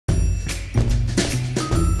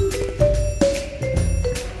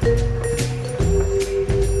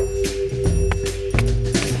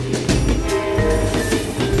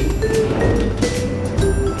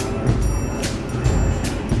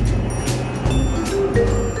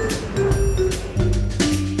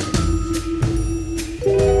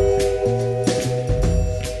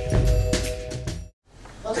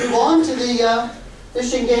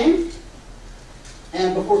fishing game.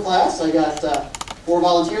 And before class, I got 4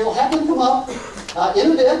 volunteers. I'll have them come up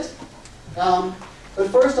in a bit. But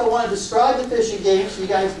first, I want to describe the fishing game so you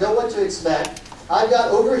guys know what to expect. I've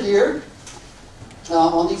got over here,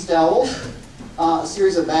 on these dowels, a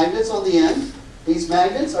series of magnets on the end. These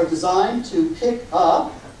magnets are designed to pick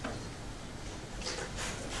up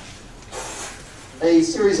a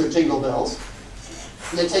series of jingle bells.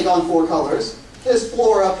 They take on 4 colors. This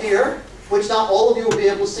floor up here, which not all of you will be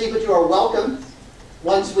able to see, but you are welcome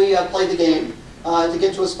once we play the game to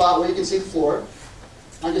get to a spot where you can see the floor.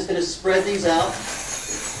 I'm just going to spread these out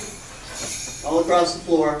all across the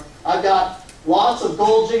floor. I've got lots of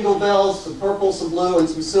gold jingle bells, some purple, some blue, and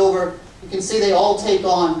some silver. You can see they all take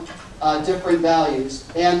on different values.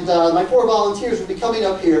 And my 4 volunteers will be coming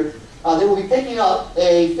up here. They will be picking up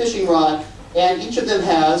a fishing rod, and each of them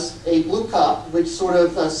has a blue cup, which sort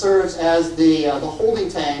of serves as the holding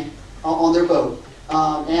tank on their boat.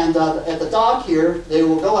 And at the dock here, they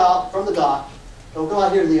will go out from the dock. They'll go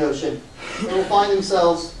out here to the ocean. They will find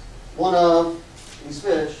themselves one of these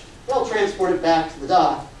fish. They'll transport it back to the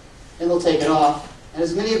dock, and they'll take it off. And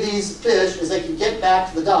as many of these fish as they can get back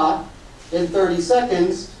to the dock in 30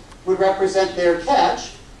 seconds would represent their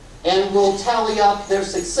catch, and will tally up their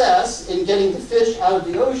success in getting the fish out of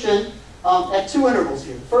the ocean at 2 intervals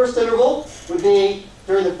here. The first interval would be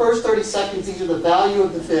during the first 30 seconds, these are the value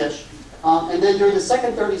of the fish. And then during the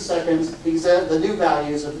second 30 seconds, these are the new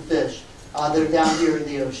values of the fish that are down here in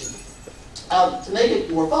the ocean. To make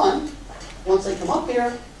it more fun, once they come up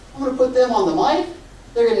here, I'm going to put them on the mic.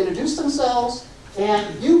 They're going to introduce themselves,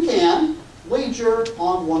 and you can wager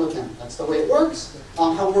on one of them. That's the way it works.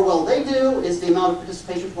 However well they do is the amount of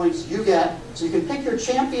participation points you get. So you can pick your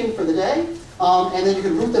champion for the day, and then you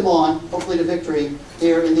can root them on, hopefully to victory,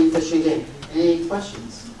 here in the fishing game. Any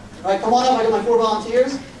questions? All right, come on up. I got my 4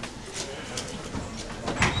 volunteers.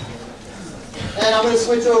 And I'm going to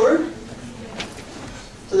switch over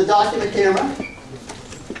to the document camera.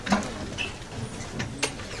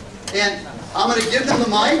 And I'm going to give them the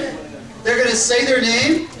mic. They're going to say their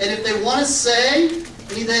name, and if they want to say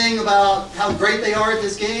anything about how great they are at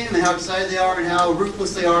this game and how excited they are and how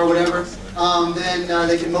ruthless they are or whatever, then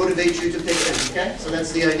they can motivate you to pick them, okay? So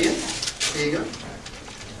that's the idea. There you go.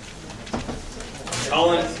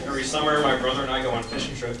 Colin, every summer my brother and I go on a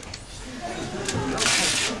fishing trip.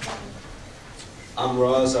 I'm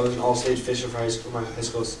Roz. I was an all-stage fisher for my high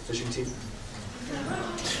school fishing team.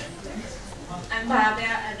 I'm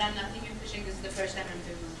Bhavya. I've done nothing in fishing. This is the first time I'm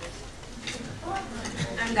doing this.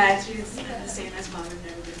 I'm Gayatri. It's the same as Mom. I've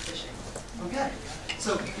never been fishing. Okay.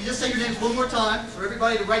 So you just say your names one more time for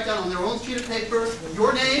everybody to write down on their own sheet of paper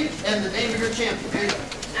your name and the name of your champion. There you go.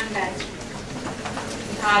 I'm Gayatri.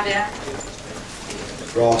 Bhavya.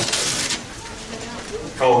 Ross.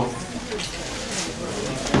 Colin.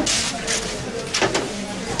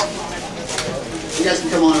 You guys can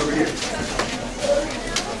come on over here.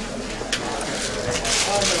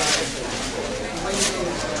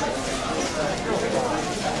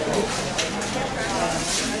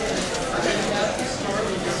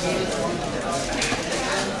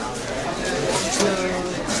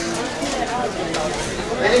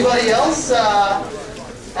 Anybody else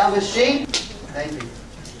have a sheet? Thank you.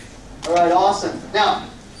 All right, awesome. Now,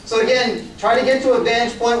 so again, try to get to a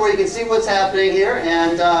vantage point where you can see what's happening here,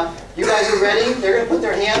 and you guys are ready. They're going to put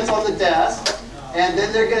their hands on the desk, and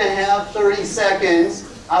then they're going to have 30 seconds.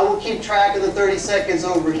 I will keep track of the 30 seconds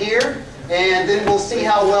over here, and then we'll see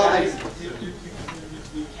how well they...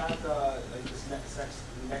 You count the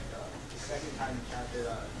second time you counted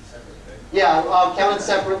separately. Yeah, I'll count it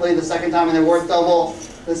separately the second time, and they're worth double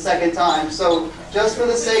the second time. So just for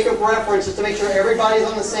the sake of reference, just to make sure everybody's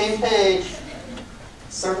on the same page,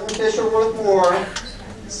 certain fish are worth more.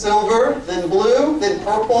 Silver, then blue, then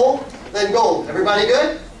purple, then gold. Everybody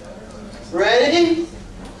good? Ready,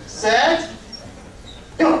 set,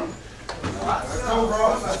 go.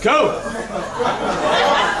 Let's go.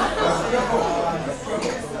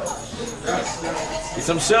 Get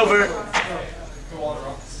some silver.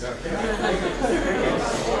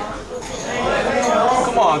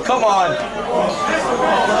 Come on, come on.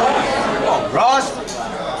 Come on, Ross.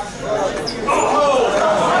 Oh.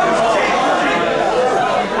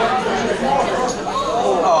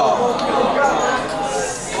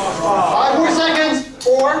 5 more seconds.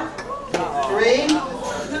 4, 3,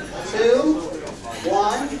 2,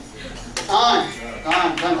 1. Time.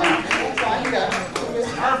 Fine, you got it.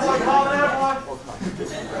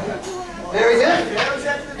 Very good.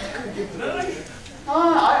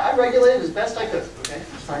 I regulated as best I could. Okay,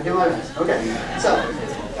 trying to do my best. Okay, so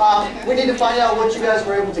we need to find out what you guys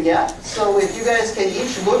were able to get. So if you guys can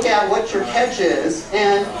each look at what your catch is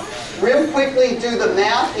and real quickly do the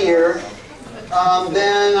math here,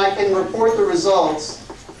 then I can report the results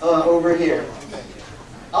over here.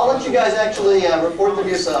 I'll let you guys actually report them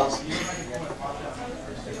yourselves.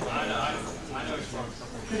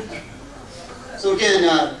 So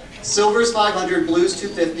again, silver is 500, blue is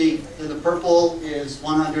 250, and the purple is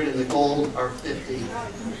 100, and the gold are 50. You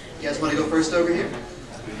guys want to go first over here?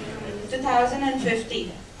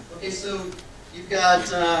 2050. Okay, so you've got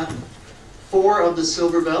 4 of the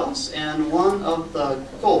silver bells and 1 of the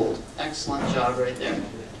gold. Excellent job right there.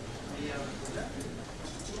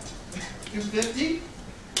 250?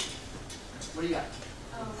 What do you got?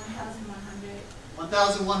 Oh, 1,100.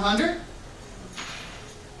 1,100?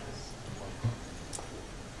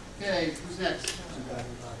 Okay, who's next?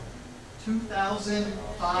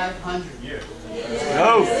 2,500.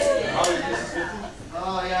 Go.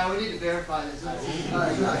 Oh yeah, we need to verify this.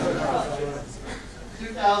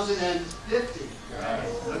 2,050.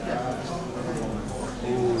 Okay.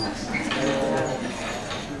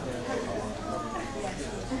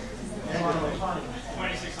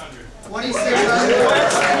 2,600. 2,600.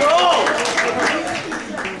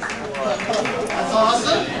 That's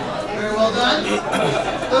awesome. Very well done.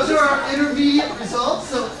 Those are our intermediate results.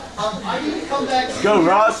 So I need to come back to Go, you.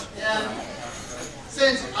 Ross. And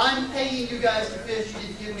since I'm paying you guys to fish, you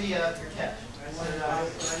need to give me your catch. I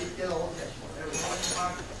need to get a whole catch. There we go.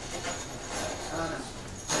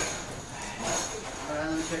 All right,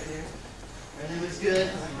 let me check here. Everything looks good.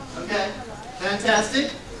 Okay,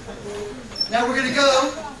 fantastic. Now we're going to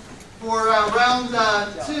go for round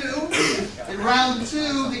 2. In round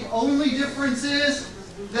 2, the only difference is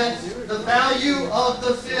that the value of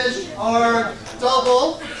the fish are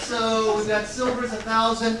double. So we've got silver is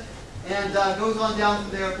 1,000, and goes on down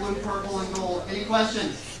from there, blue, purple, and gold. Any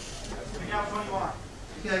questions?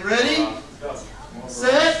 Okay, ready?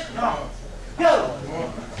 Set? Go!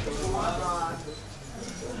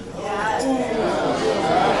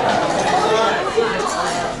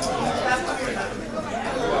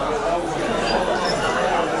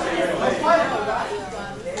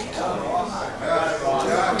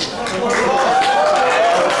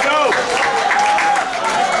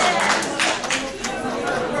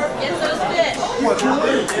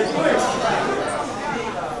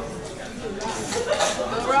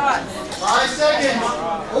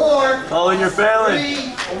 Colin, you're failing. 3, 2,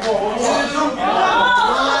 1.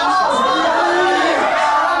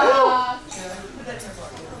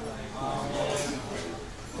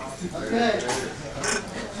 Okay.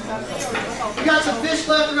 We got some fish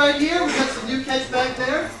left right here. We got some new catch back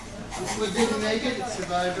there. This one didn't make it. It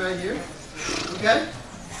survived right here. Okay.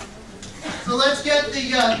 So let's get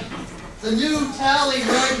the new tally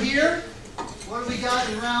right here. What do we got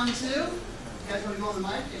in round 2? You guys want to go on the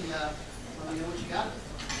mic and let me know what you got?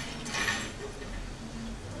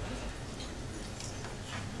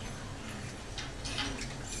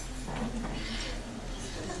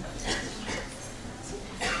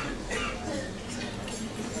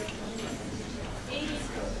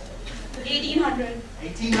 $1,800.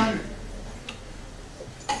 1,800.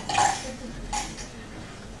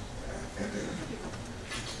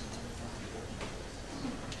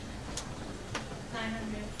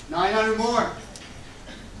 $900 more.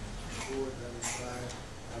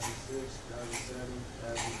 1,006, 1,007,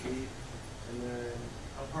 1,008, and then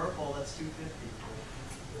A purple, that's 250.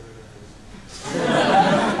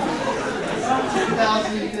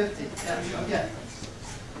 2,050. Yeah, okay.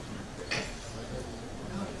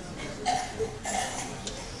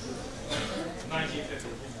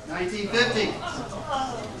 1950.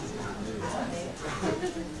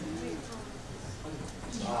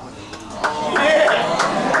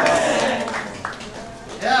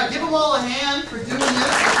 Yeah, give them all a hand for doing this.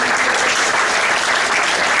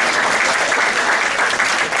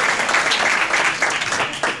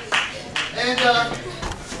 And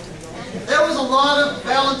there was a lot of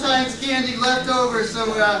Valentine's candy left over,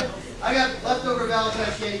 so I got leftover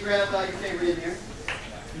Valentine's candy. Grab your favorite in here.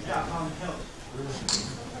 He's got pound kill.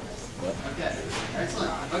 Okay,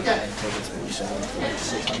 excellent. Okay.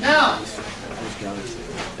 Now,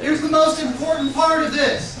 here's the most important part of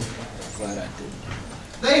this.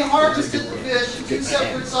 They harvested the fish in 2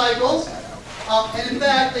 separate cycles, and in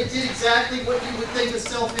fact, they did exactly what you would think a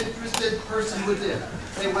self-interested person would do.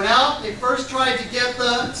 They went out, they first tried to get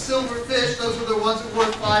the silver fish. Those were the ones that were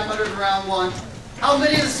worth 500 in round 1. How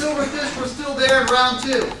many of the silver fish were still there in round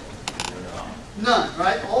 2? None,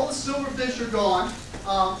 right? All the silver fish are gone.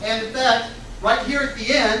 And in fact, right here at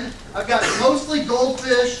the end, I've got mostly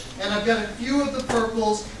goldfish, and I've got a few of the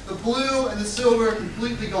purples. The blue and the silver are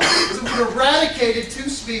completely gone. So we've eradicated 2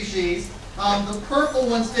 species. The purple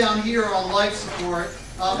ones down here are on life support.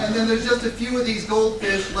 And then there's just a few of these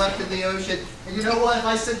goldfish left in the ocean. And you know what? If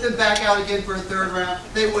I sent them back out again for a 3rd round,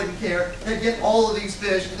 they wouldn't care. They'd get all of these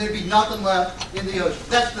fish, and there'd be nothing left in the ocean.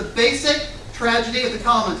 That's the basic tragedy of the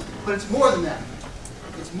commons. But it's more than that.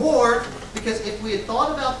 It's more because if we had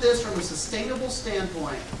thought about this from a sustainable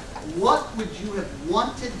standpoint, what would you have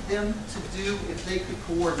wanted them to do if they could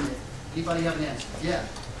coordinate? Anybody have an answer? Yeah.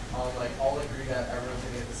 Like all agree that everyone's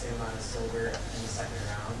going to get the same amount of silver in the 2nd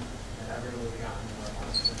round, and everyone would have gotten more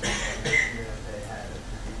points even if they had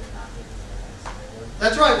not been in the scenario.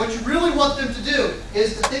 That's right. What you really want them to do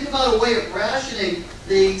is to think about a way of rationing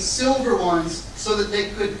the silver ones so that they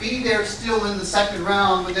could be there still in the 2nd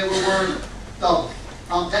round when they were worth double.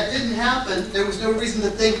 That didn't happen. There was no reason to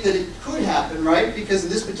think that it could happen, right? Because in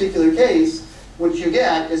this particular case, what you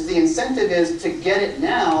get is the incentive is to get it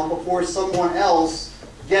now before someone else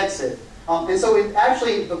gets it. And so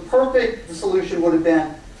actually the perfect solution would have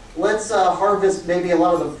been, let's harvest maybe a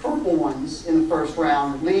lot of the purple ones in the 1st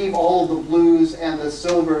round, leave all of the blues and the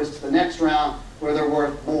silvers to the next round where they're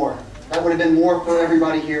worth more. That would have been more for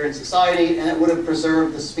everybody here in society, and it would have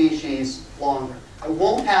preserved the species longer. It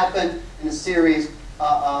won't happen in a series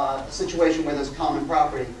situation where there's common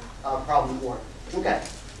property problem for it. Okay.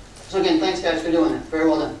 So again, thanks guys for doing that. Very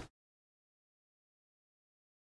well done.